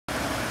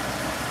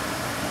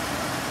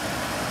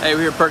Hey,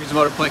 we're here at Perkins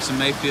Motorplex in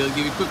Mayfield.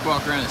 Give you a quick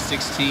walk around a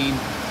 16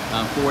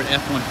 Ford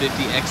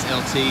F-150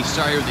 XLT.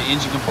 Started with the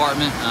engine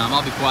compartment.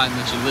 I'll be quiet and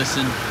let you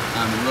listen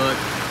and look.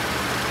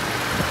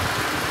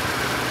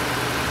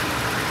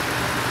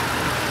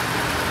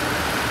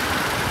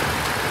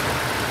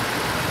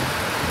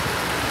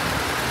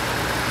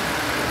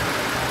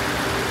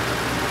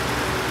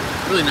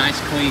 Really nice,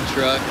 clean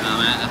truck.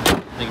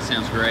 I think it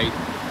sounds great.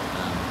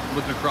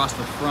 Looking across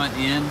the front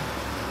end,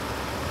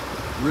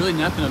 really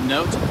nothing of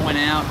note to point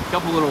out. A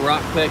couple little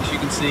rock pecks you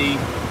can see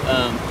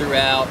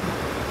throughout.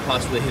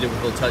 Possibly hit it with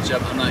a little touch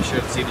up. I'm not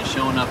sure if it's even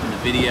showing up in the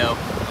video.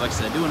 Like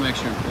I said, I do want to make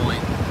sure and point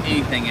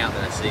anything out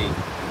that I see.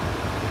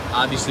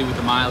 Obviously with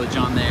the mileage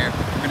on there,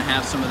 we're going to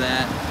have some of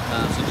that.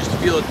 So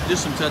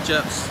just some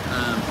touch-ups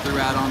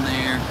throughout on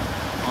there,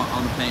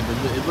 on the paint, but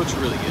it looks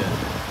really good.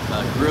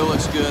 Grill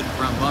looks good,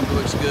 front bumper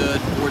looks good,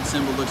 Ford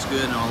symbol looks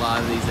good, and a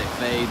lot of these they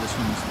fade. This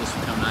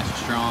one come nice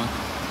and strong.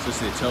 So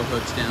see the tow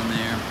hooks down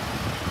there.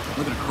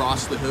 Looking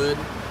across the hood,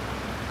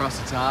 across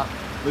the top,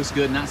 looks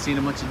good. Not seeing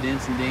a bunch of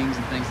dents and dings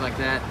and things like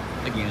that.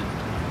 Again,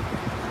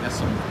 got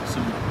some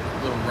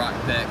little rock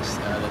pecks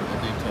that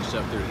they've touched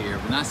up through here,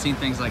 but not seeing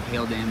things like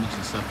hail damage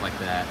and stuff like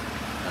that.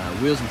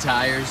 Wheels and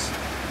tires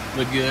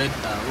look good.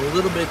 A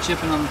little bit of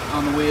chipping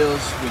on the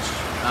wheels, which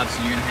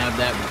obviously you're gonna have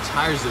that, but the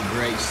tires look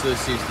great. So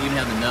even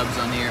have the nubs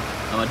on here.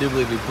 I do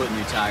believe we put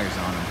new tires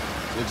on them.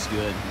 Looks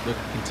good. Look,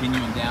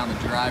 continuing down the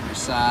driver's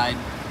side.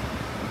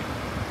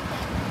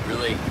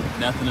 Really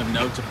nothing of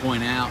note to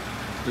point out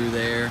through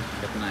there.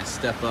 Got the nice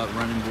step up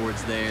running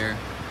boards there.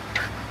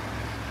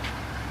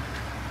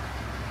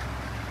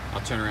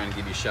 I'll turn around and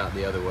give you a shot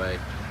the other way.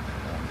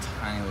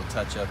 Tiny little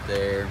touch up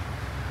there.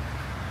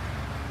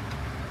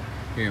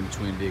 Here in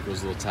between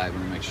vehicles, a little tight. We're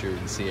gonna make sure we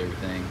can see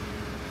everything.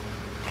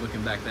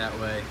 Looking back that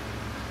way.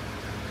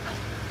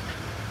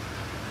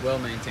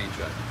 Well-maintained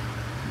truck.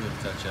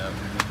 Little touch up.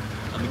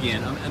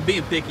 Again, I'm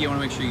being picky. I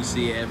want to make sure you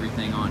see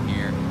everything on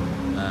here.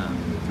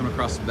 Coming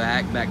across the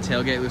back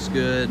tailgate looks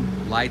good.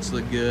 Lights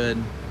look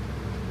good.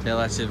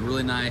 Taillights is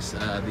really nice.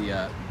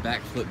 The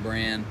Backflip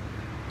brand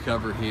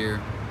cover here,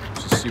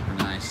 which is super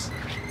nice.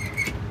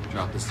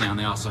 Drop this down.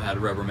 They also had a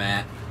rubber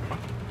mat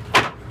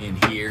in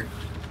here,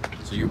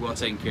 so you're well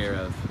taken care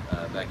of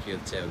back here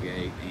at the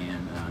tailgate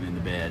and in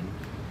the bed.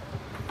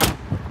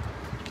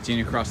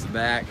 Continue across the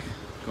back,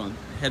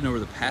 heading over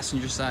to the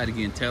passenger side.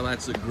 Again,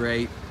 taillights look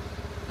great.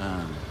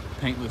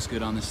 Paint looks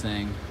good on this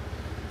thing.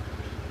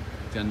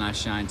 Got a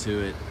nice shine to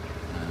it.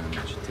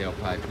 Got your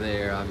tailpipe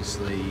there,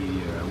 obviously.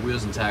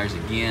 Wheels and tires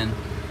again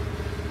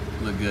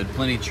look good.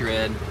 Plenty of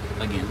tread.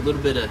 Again, a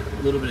little bit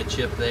of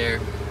chip there,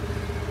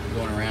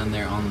 going around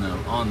there on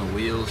the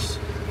wheels.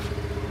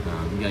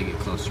 You gotta get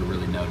closer to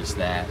really notice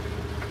that.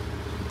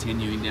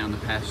 Continuing down the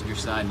passenger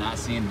side, not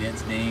seeing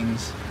dents,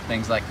 dings,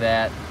 things like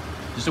that.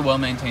 Just a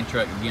well-maintained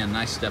truck. Again,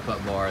 nice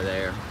step-up bar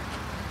there.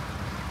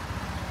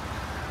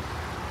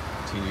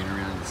 Continuing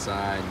around to the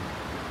side.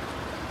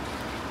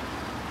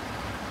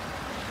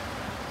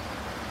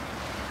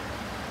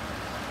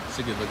 It's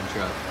a good-looking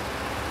truck.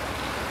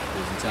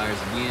 Wheels and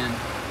tires again.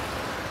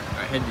 All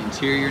right, head to the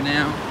interior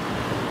now.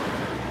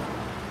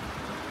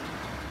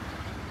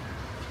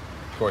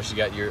 Of course, you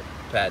got your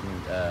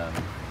patent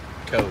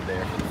code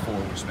there for the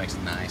Ford, which makes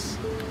it nice.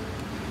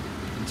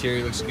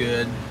 Interior looks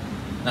good.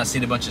 Not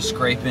seeing a bunch of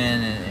scraping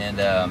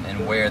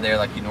and wear there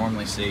like you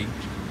normally see.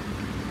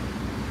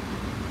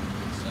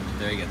 So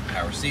there you got the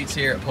power seats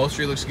here.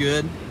 Upholstery looks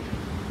good.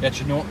 Got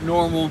your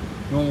normal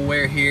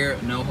wear here.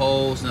 No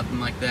holes, nothing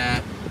like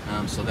that.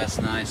 So that's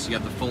nice. You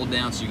got the fold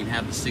down, so you can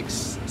have the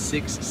six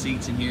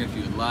seats in here if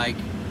you would like.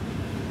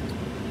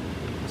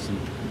 Some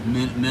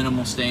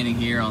minimal staining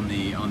here on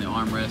the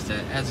armrest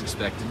as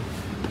expected.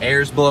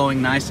 Air's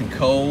blowing nice and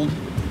cold.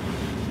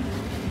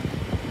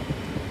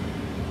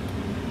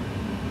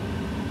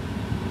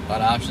 A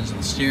lot of options on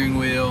the steering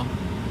wheel.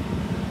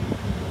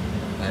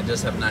 It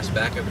does have a nice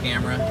backup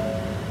camera.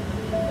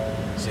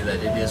 See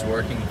that it is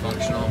working,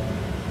 functional.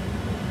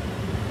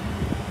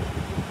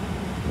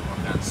 All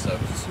kinds of stuff.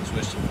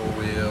 Switch to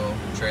 4-wheel,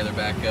 trailer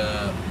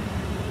backup.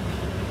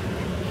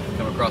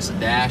 Come across the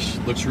dash,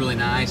 looks really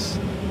nice.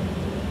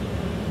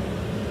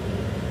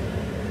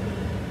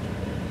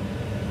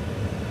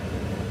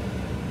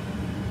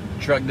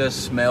 Truck does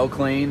smell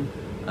clean.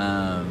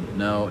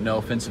 No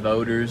offensive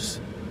odors.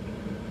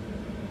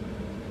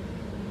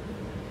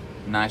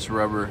 Nice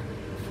rubber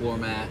floor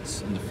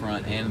mats in the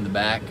front and in the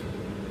back.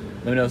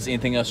 Let me know if there's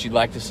anything else you'd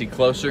like to see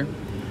closer.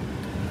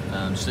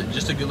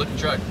 Just a good looking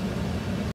truck.